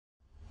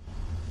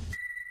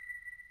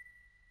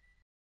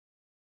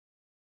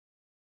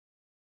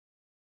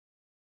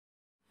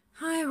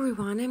Hi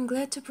everyone, I'm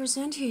glad to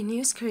present you a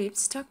new script,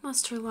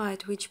 Stockmaster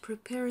Lite, which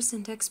prepares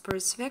and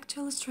exports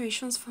vector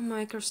illustrations for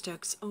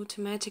microstocks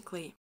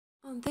automatically.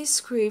 This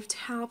script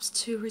helps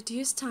to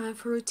reduce time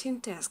for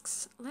routine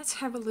tasks. Let's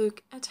have a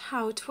look at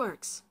how it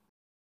works.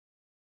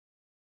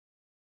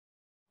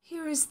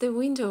 Here is the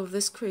window of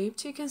the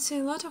script. You can see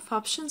a lot of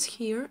options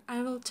here.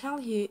 I will tell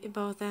you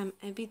about them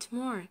a bit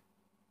more.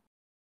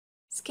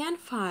 Scan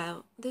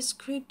file. The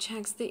script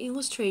checks the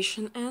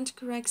illustration and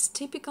corrects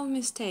typical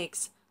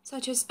mistakes,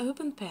 such as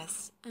open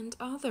paths and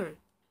other.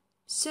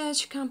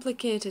 Search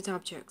complicated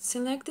objects.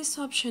 Select this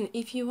option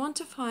if you want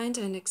to find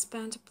and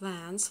expand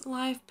plans,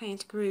 live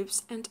paint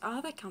groups, and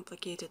other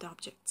complicated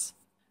objects.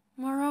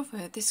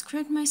 Moreover, the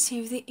script may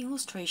save the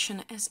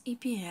illustration as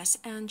EPS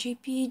and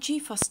JPEG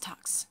for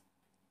stocks.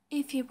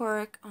 If you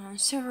work on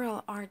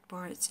several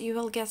artboards, you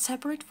will get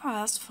separate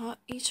files for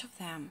each of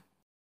them.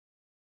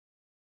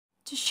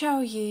 To show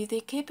you the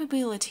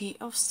capability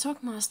of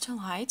Stockmaster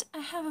Lite, I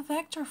have a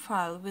vector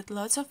file with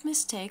lots of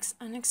mistakes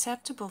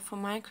unacceptable for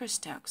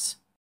microstocks.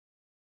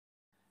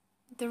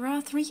 There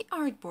are 3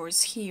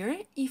 artboards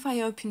here. If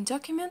I open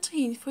Document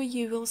Info,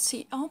 you will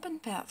see open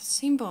paths,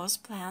 symbols,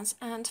 plans,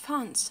 and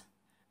fonts.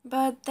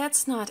 But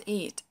that's not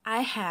it.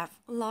 I have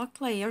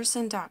locked layers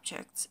and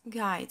objects,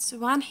 guides,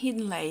 one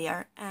hidden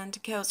layer, and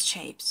ghost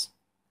shapes.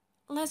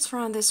 Let's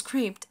run the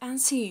script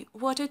and see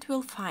what it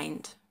will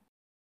find.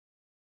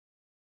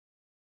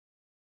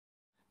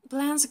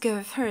 Plans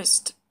go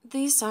first.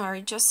 These are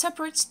just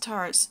separate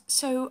stars,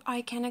 so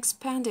I can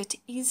expand it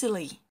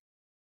easily.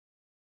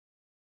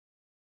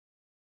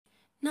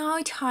 Now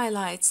it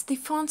highlights the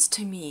fonts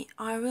to me.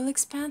 I will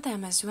expand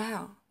them as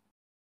well.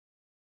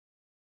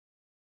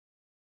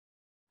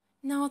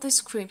 Now the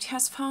script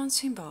has found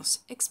symbols.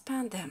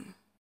 Expand them.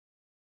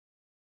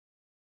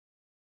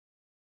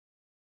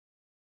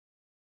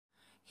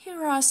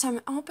 Here are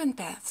some open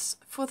paths.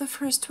 For the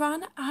first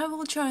one, I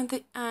will join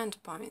the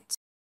endpoint.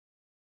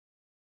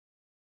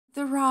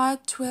 There are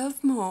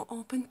 12 more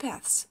open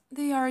paths.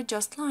 They are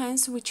just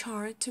lines which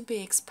are to be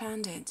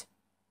expanded.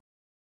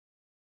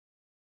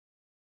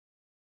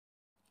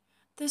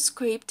 The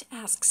script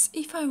asks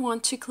if I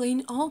want to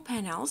clean all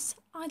panels.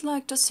 I'd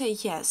like to say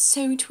yes,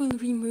 so it will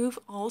remove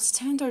all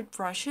standard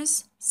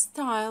brushes,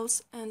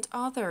 styles, and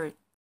other.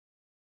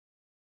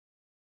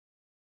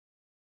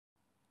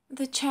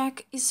 The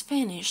check is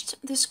finished.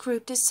 The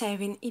script is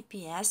saving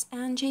EPS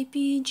and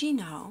JPEG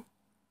now.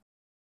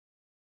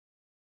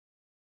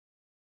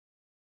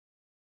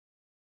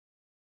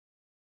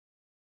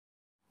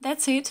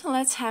 That's it.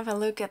 Let's have a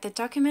look at the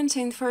document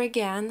info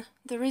again.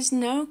 There is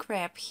no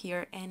grep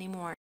here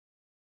anymore.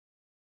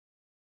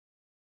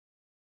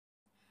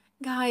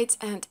 Guides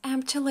and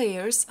empty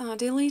layers are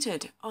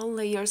deleted. All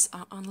layers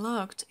are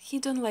unlocked.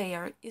 Hidden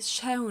layer is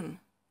shown.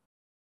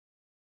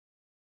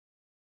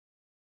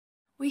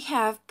 We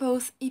have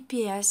both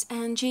EPS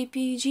and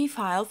JPEG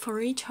file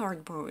for each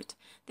artboard.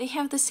 They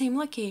have the same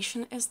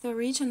location as the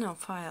original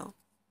file.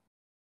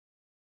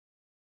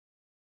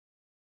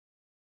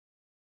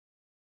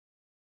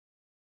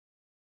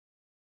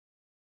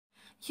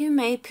 You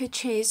may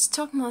purchase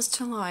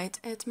Stockmaster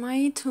Lite at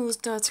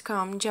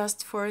mytools.com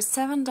just for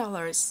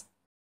 $7.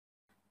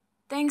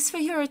 Thanks for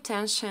your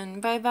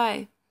attention. Bye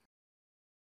bye.